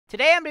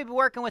Today I'm going to be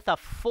working with a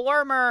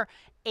former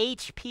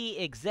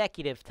HP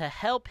executive to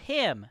help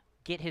him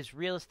get his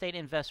real estate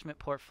investment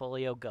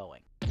portfolio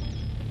going.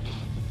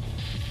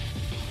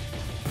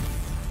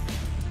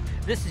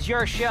 This is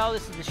your show.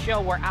 This is the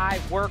show where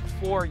I work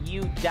for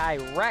you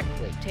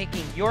directly,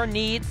 taking your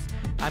needs.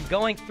 I'm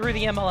going through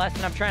the MLS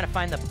and I'm trying to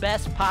find the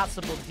best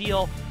possible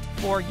deal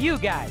for you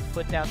guys.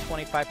 Put down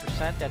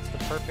 25%. That's the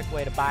perfect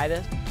way to buy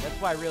this.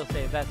 That's why real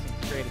estate investing is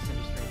the greatest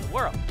industry in the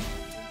world.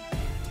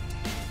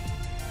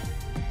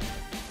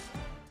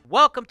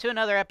 Welcome to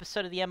another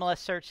episode of the MLS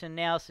Search and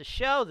Analysis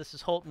Show. This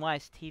is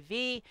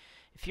HoltonWiseTV.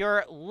 If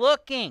you're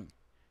looking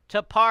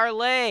to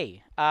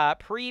parlay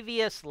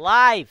previous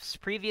lives,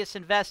 previous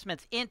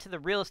investments into the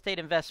real estate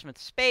investment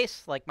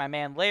space, like my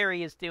man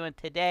Larry is doing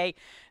today,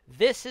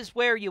 this is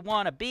where you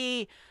want to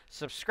be.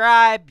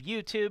 Subscribe,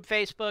 YouTube,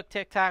 Facebook,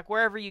 TikTok,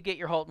 wherever you get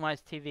your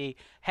HoltonWise TV.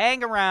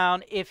 Hang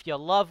around. If you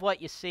love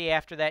what you see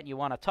after that and you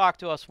want to talk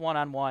to us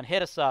one-on-one,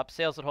 hit us up,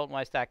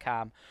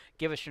 sales@HoltonWise.com.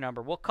 Give us your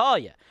number. We'll call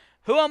you.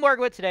 Who I'm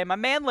working with today, my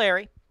man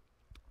Larry.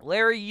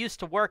 Larry used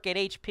to work at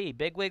HP,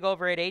 bigwig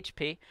over at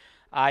HP.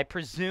 I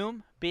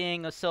presume,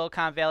 being a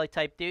Silicon Valley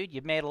type dude,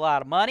 you've made a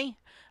lot of money.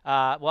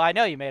 Well, I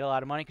know you made a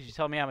lot of money because you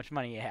told me how much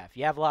money you have.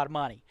 You have a lot of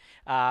money.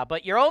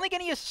 But you're only going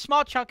to use a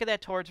small chunk of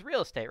that towards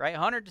real estate, right?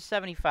 100 to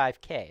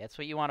 75K. That's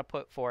what you want to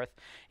put forth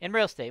in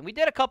real estate. And we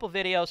did a couple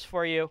videos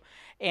for you.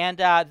 And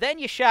then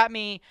you shot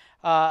me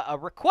a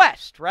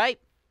request, right?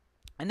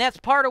 And that's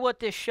part of what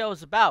this show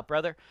is about,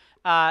 brother.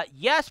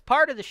 Yes,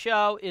 part of the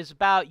show is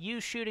about you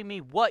shooting me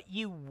what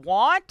you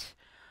want.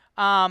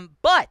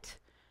 But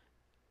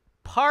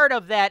part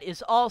of that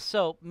is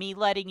also me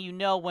letting you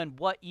know when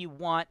what you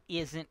want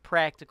isn't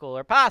practical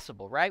or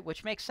possible, right?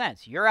 Which makes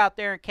sense. You're out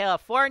there in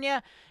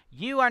California.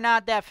 You are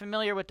not that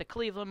familiar with the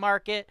Cleveland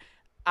market.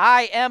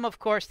 I am, of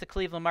course, the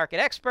Cleveland market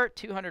expert,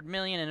 $200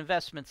 million in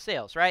investment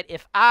sales, right?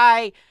 If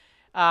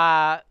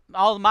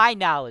all my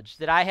knowledge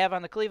that I have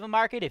on the Cleveland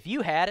market, if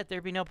you had it,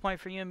 there'd be no point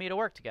for you and me to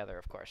work together,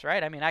 of course,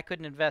 right? I mean, I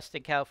couldn't invest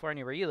in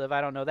California where you live.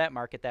 I don't know that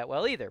market that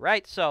well either,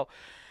 right? So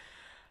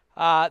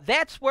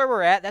that's where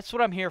we're at. That's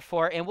what I'm here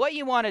for. And what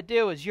you want to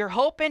do is you're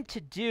hoping to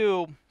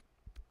do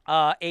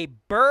a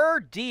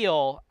BRRRR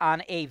deal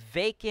on a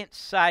vacant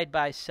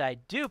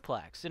side-by-side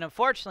duplex. And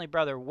unfortunately,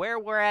 brother, where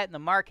we're at in the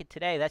market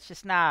today, that's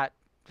just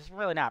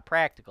really not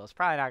practical. It's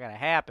probably not going to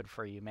happen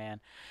for you, man.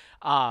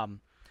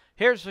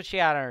 Here's what you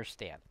got to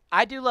understand.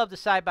 I do love the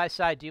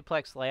side-by-side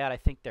duplex layout. I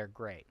think they're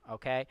great,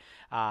 okay?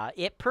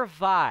 It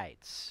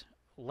provides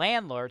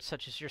landlords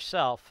such as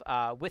yourself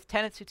with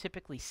tenants who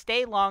typically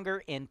stay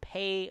longer and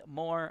pay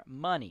more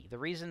money. The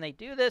reason they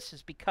do this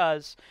is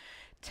because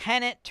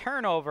tenant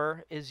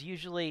turnover is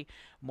usually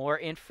more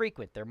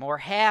infrequent. They're more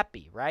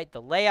happy, right?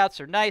 The layouts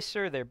are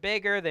nicer, they're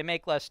bigger, they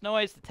make less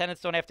noise, the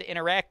tenants don't have to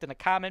interact in a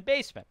common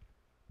basement.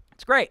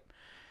 It's great.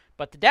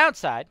 But the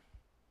downside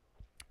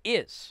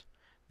is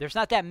there's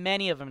not that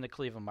many of them in the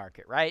Cleveland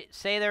market, right?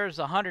 Say there's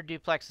 100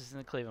 duplexes in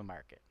the Cleveland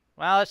market.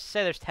 Well, let's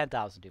say there's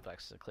 10,000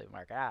 duplexes in the Cleveland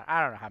market.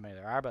 I don't know how many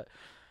there are, but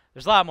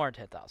there's a lot more than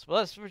 10,000. Well,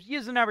 let's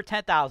use the number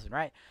 10,000,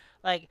 right?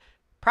 Like,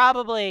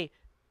 probably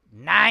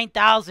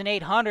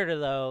 9,800 of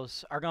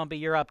those are going to be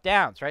your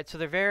up-downs, right? So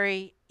they're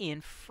very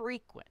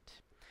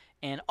infrequent.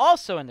 And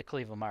also in the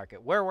Cleveland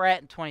market, where we're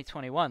at in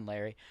 2021,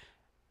 Larry,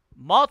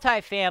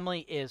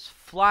 multifamily is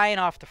flying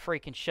off the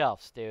freaking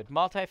shelves, dude.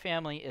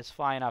 Multifamily is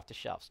flying off the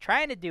shelves.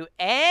 Trying to do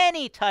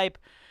any type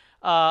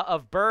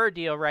of BRRRR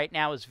deal right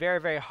now is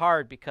very, very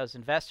hard because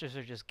investors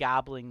are just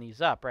gobbling these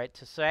up, right?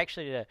 So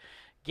actually to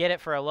get it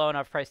for a low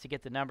enough price to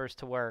get the numbers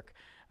to work,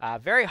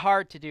 very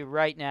hard to do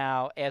right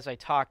now as I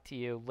talk to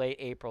you late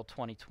April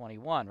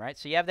 2021, right?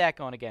 So you have that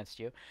going against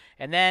you.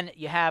 And then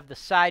you have the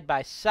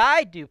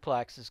side-by-side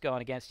duplexes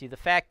going against you. The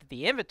fact that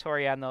the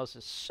inventory on those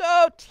is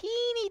so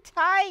teeny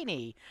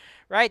tiny,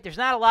 right? There's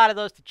not a lot of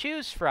those to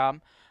choose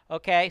from,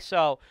 okay?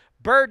 So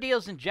BRRRR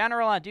deals in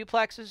general on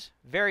duplexes,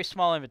 very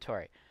small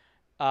inventory.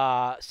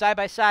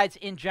 Side-by-sides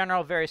in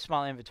general, very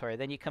small inventory.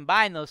 Then you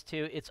combine those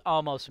two, it's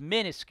almost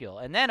minuscule.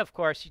 And then, of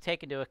course, you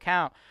take into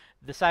account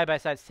the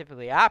side-by-sides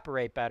typically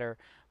operate better.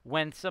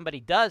 When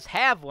somebody does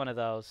have one of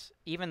those,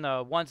 even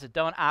the ones that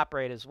don't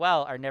operate as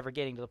well are never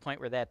getting to the point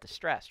where they're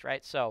distressed,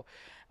 right? So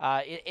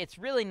it's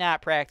really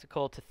not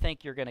practical to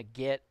think you're going to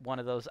get one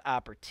of those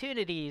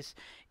opportunities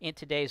in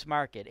today's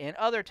market. And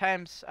other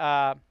times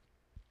of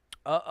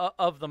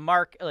the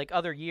market, like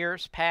other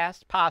years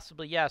past,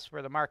 possibly, yes,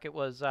 where the market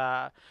was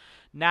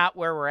not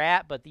where we're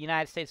at, but the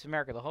United States of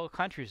America, the whole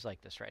country is like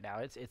this right now.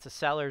 It's a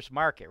seller's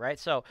market, right?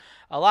 So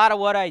a lot of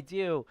what I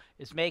do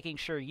is making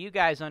sure you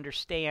guys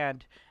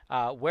understand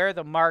where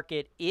the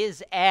market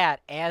is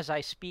at as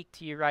I speak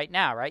to you right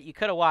now, right? You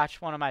could have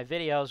watched one of my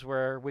videos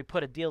where we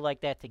put a deal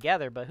like that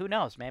together, but who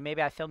knows, man?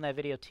 Maybe I filmed that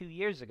video 2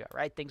 years ago,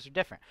 right? Things are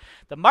different.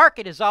 The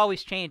market is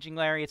always changing,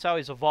 Larry. It's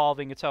always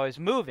evolving. It's always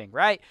moving,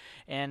 right?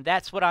 And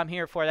that's what I'm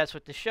here for. That's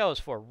what the show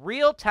is for.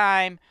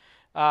 Real-time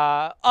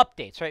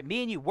updates, right?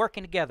 Me and you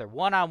working together,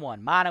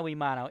 one-on-one,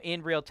 mano-a-mano,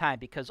 in real time,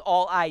 because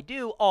all I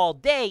do all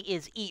day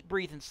is eat,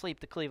 breathe, and sleep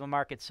the Cleveland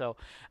market. So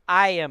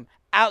I am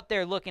out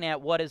there looking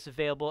at what is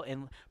available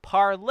and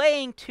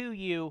parlaying to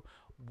you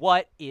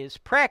what is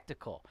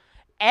practical.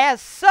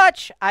 As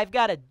such, I've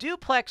got a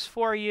duplex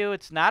for you.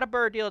 It's not a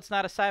bird deal. It's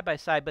not a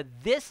side-by-side, but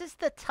this is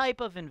the type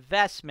of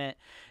investment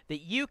that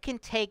you can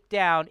take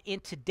down in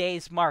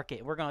today's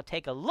market. We're going to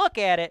take a look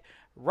at it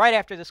right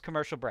after this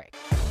commercial break.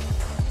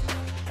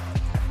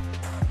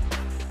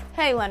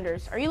 Hey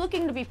lenders, are you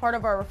looking to be part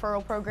of our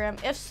referral program?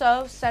 If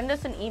so, send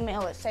us an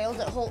email at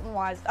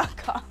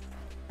sales@HoltonWise.com.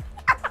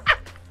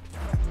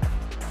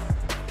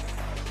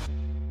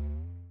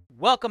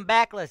 Welcome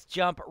back. Let's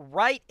jump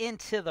right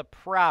into the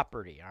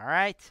property, all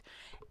right?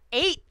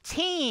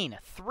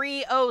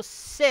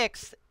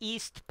 18306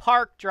 East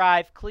Park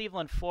Drive,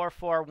 Cleveland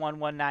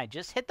 44119.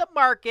 Just hit the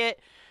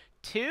market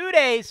 2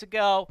 days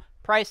ago,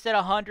 priced at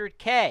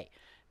 $100K.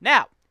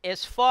 Now,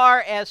 as far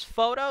as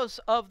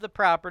photos of the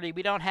property,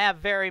 we don't have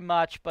very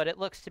much, but it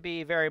looks to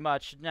be very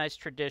much a nice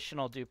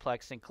traditional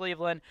duplex in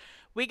Cleveland.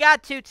 We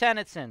got 2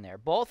 tenants in there.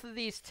 Both of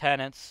these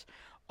tenants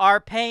are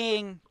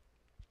paying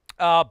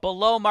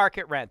below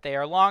market rent. They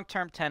are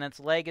long-term tenants,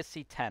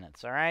 legacy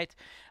tenants, all right?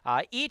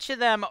 Each of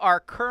them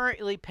are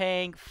currently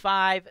paying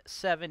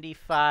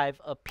 $575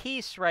 a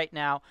piece right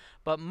now,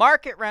 but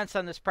market rents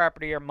on this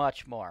property are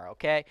much more,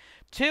 okay?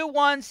 2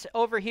 ones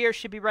over here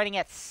should be running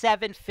at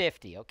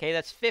 $750, okay?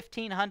 That's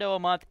 $1,500 a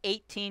month,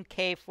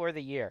 $18K for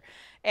the year.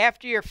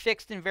 After your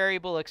fixed and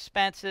variable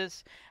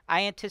expenses,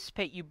 I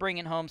anticipate you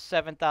bringing home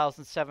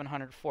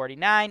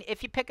 $7,749.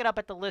 If you pick it up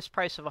at the list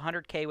price of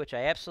 $100K, which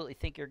I absolutely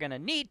think you're going to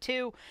need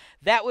to,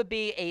 that would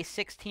be a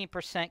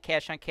 16%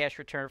 cash-on-cash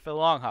return for the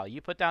long haul.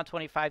 You put down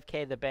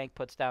 $25K, the bank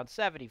puts down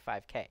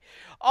 $75K.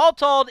 All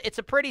told, it's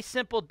a pretty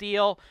simple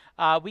deal.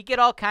 We get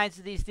all kinds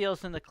of these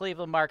deals in the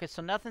Cleveland market,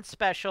 so nothing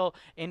special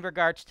in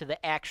regards to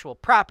the actual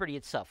property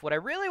itself. What I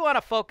really want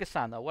to focus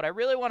on, though, what I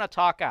really want to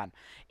talk on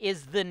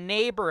is the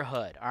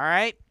neighborhood, all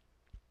right?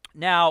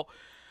 Now,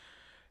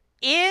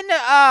 in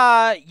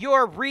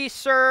your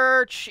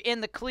research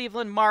in the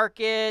Cleveland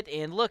market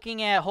and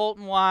looking at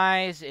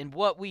HoltonWise and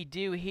what we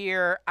do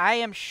here, I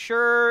am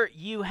sure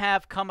you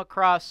have come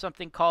across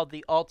something called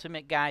the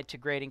Ultimate Guide to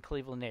Grading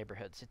Cleveland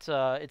Neighborhoods. It's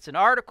an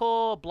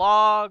article,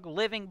 blog,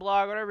 living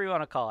blog, whatever you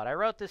want to call it. I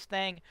wrote this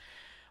thing,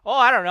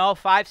 I don't know,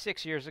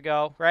 5-6 years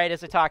ago, right?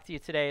 As I talk to you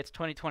today, it's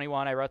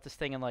 2021. I wrote this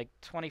thing in like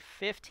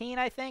 2015,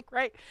 I think,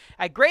 right?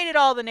 I graded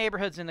all the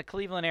neighborhoods in the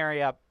Cleveland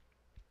area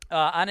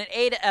on an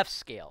A to F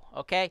scale,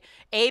 okay?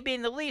 A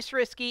being the least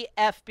risky,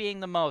 F being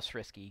the most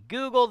risky.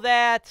 Google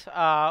that,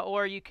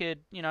 or you could,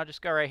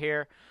 just go right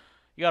here.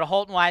 You go to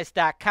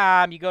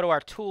HoltonWise.com. You go to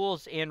our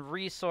tools and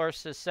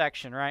resources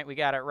section, right? We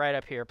got it right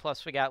up here.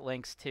 Plus, we got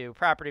links to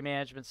property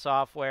management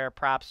software,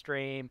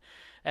 PropStream.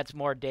 That's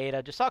more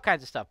data, just all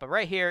kinds of stuff. But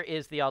right here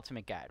is the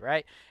ultimate guide,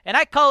 right? And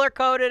I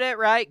color-coded it,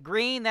 right?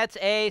 Green, that's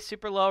A,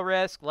 super low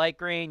risk. Light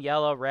green,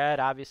 yellow,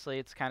 red. Obviously,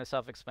 it's kind of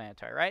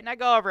self-explanatory, right? And I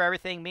go over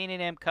everything, median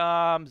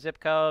income,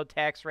 zip code,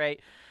 tax rate,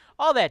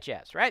 all that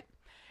jazz, right?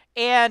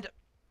 And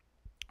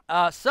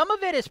some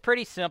of it is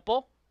pretty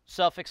simple,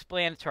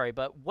 self-explanatory.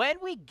 But when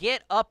we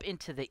get up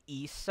into the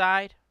east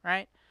side,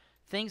 right,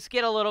 things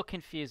get a little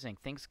confusing.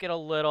 Things get a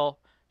little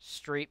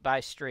street by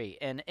street.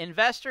 And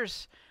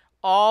investors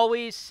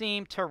always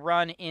seem to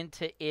run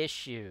into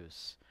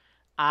issues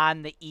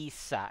on the east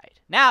side.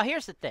 Now,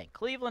 here's the thing.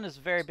 Cleveland is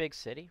a very big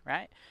city,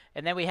 right?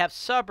 And then we have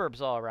suburbs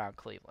all around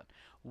Cleveland.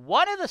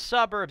 One of the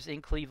suburbs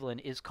in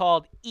Cleveland is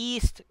called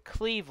East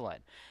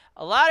Cleveland.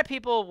 A lot of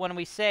people, when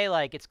we say,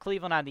 like, it's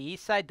Cleveland on the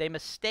east side, they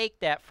mistake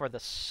that for the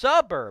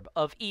suburb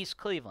of East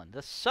Cleveland.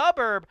 The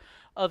suburb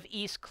of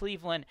East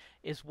Cleveland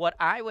is what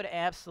I would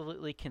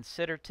absolutely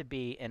consider to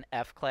be an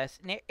F-class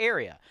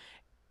area.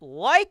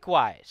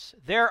 Likewise,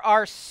 there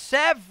are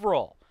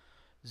several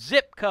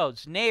zip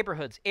codes,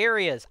 neighborhoods,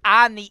 areas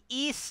on the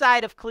east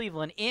side of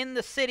Cleveland, in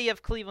the city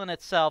of Cleveland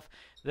itself,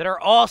 that are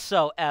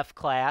also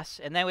F-class.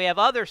 And then we have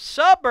other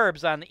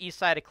suburbs on the east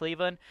side of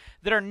Cleveland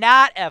that are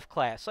not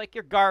F-class, like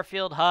your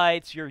Garfield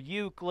Heights, your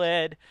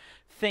Euclid,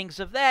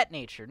 things of that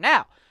nature.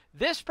 Now,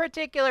 this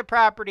particular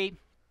property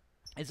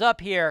is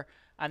up here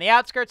on the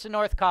outskirts of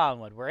North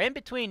Collinwood. We're in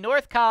between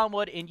North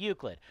Collinwood and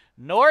Euclid.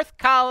 North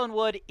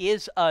Collinwood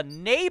is a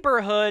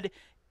neighborhood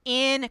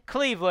in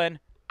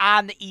Cleveland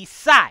on the east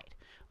side,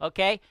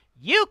 okay?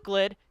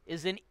 Euclid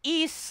is an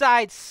east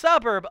side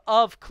suburb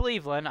of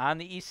Cleveland on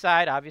the east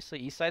side, obviously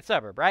east side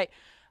suburb, right?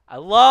 I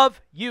love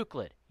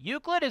Euclid.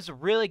 Euclid is a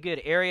really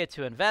good area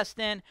to invest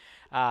in.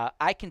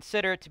 I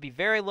consider it to be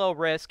very low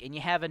risk, and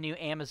you have a new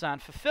Amazon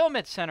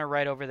fulfillment center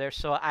right over there,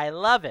 so I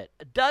love it.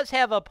 It does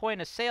have a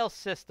point-of-sale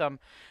system,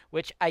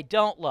 which I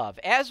don't love.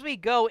 As we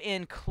go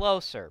in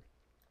closer,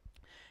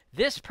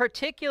 this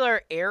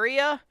particular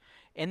area,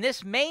 and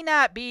this may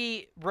not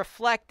be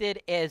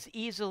reflected as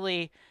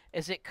easily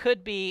as it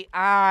could be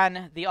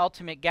on the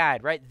Ultimate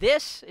Guide, right?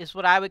 This is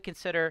what I would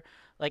consider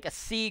like a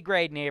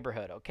C-grade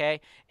neighborhood, okay?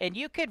 And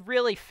you could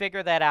really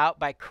figure that out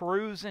by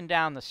cruising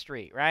down the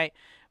street, right?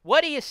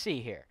 What do you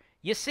see here?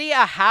 You see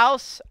a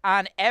house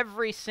on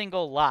every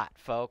single lot,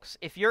 folks.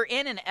 If you're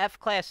in an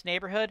F-class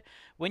neighborhood,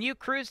 when you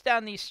cruise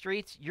down these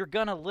streets, you're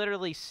going to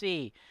literally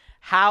see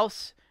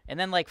house and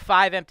then like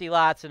 5 empty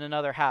lots and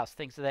another house,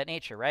 things of that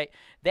nature, right?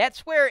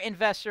 That's where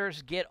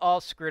investors get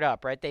all screwed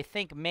up, right? They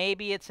think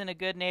maybe it's in a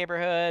good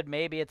neighborhood,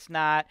 maybe it's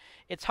not.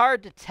 It's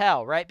hard to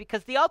tell, right?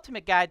 Because the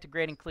ultimate guide to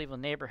grading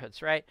Cleveland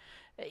neighborhoods, right?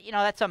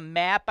 That's a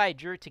map I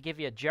drew to give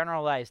you a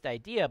generalized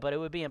idea, but it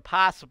would be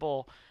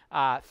impossible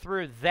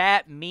through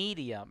that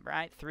medium,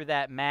 right, through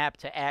that map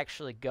to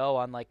actually go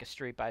on like a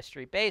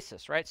street-by-street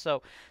basis, right?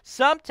 So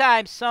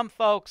sometimes some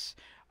folks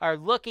are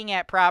looking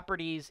at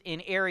properties in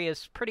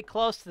areas pretty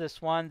close to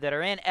this one that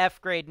are in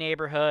F-grade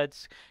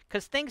neighborhoods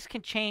because things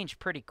can change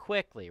pretty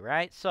quickly,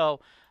 right? So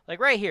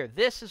like right here,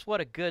 this is what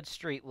a good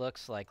street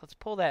looks like. Let's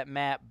pull that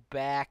map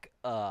back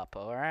up,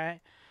 all right?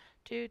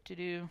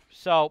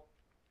 So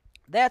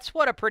that's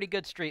what a pretty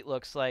good street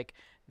looks like.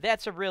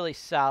 That's a really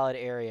solid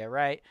area,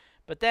 right?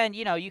 But then,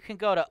 you can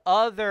go to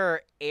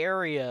other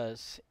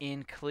areas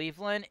in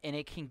Cleveland, and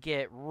it can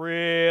get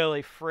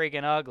really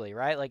friggin' ugly,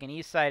 right? Like an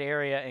east side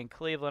area in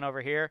Cleveland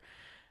over here.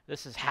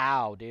 This is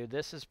Howe, dude.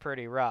 This is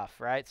pretty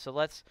rough, right? So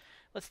let's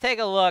take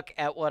a look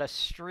at what a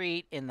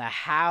street in the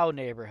Howe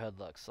neighborhood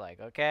looks like,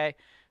 okay?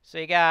 So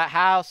you got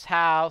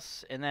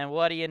house, and then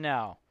what do you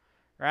know,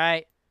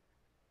 right?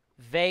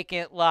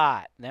 Vacant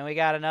lot. Then we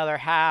got another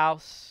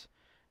house.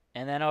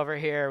 And then over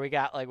here, we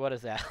got, like, what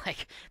is that?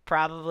 Like,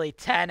 probably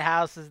 10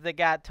 houses that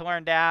got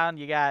torn down.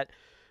 You got,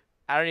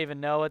 I don't even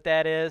know what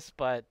that is,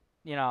 but,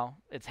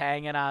 it's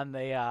hanging on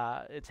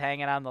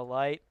the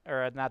light,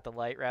 or not the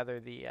light, rather,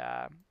 the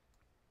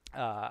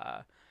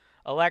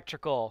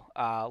electrical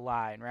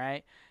line,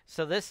 right?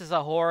 So this is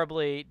a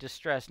horribly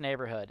distressed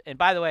neighborhood. And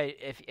by the way,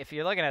 if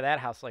you're looking at that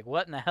house, like,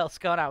 what in the hell's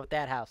going on with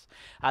that house?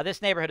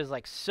 This neighborhood is,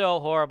 like,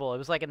 so horrible. It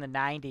was, like, in the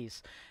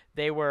 90s.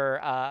 They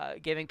were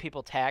giving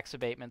people tax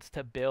abatements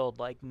to build,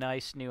 like,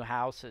 nice new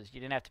houses. You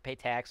didn't have to pay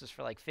taxes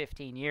for, like,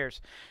 15 years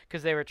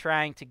because they were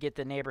trying to get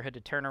the neighborhood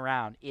to turn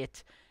around.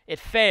 It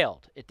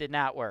failed. It did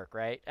not work,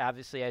 right?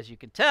 Obviously, as you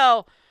can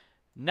tell,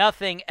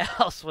 nothing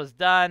else was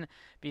done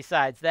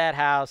besides that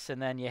house.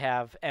 And then you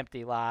have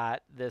empty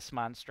lot, this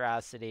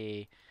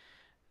monstrosity,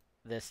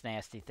 this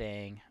nasty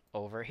thing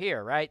over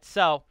here, right?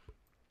 So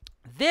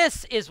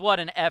this is what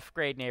an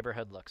F-grade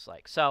neighborhood looks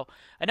like. So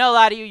I know a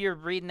lot of you're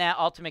reading that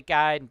ultimate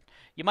guide.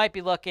 You might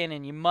be looking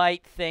and you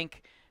might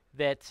think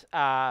that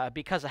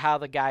because of how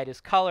the guide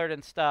is colored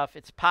and stuff,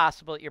 it's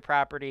possible that your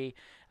property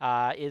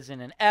is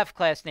in an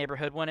F-class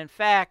neighborhood when in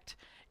fact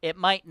it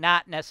might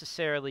not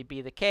necessarily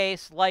be the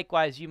case.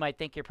 Likewise, you might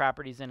think your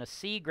property is in a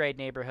C-grade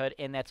neighborhood,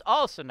 and that's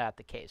also not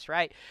the case,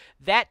 right?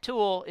 That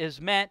tool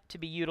is meant to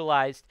be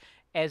utilized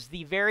as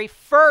the very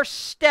first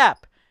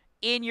step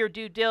in your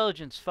due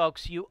diligence,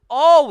 folks. You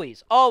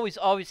always, always,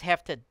 always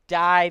have to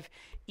dive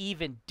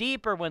even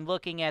deeper when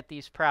looking at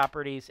these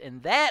properties.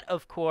 And that,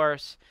 of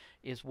course,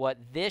 is what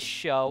this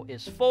show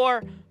is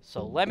for.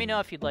 So let me know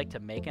if you'd like to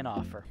make an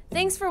offer.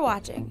 Thanks for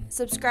watching.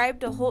 Subscribe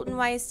to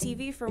HoltonWise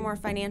TV for more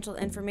financial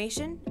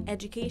information,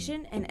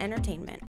 education, and entertainment.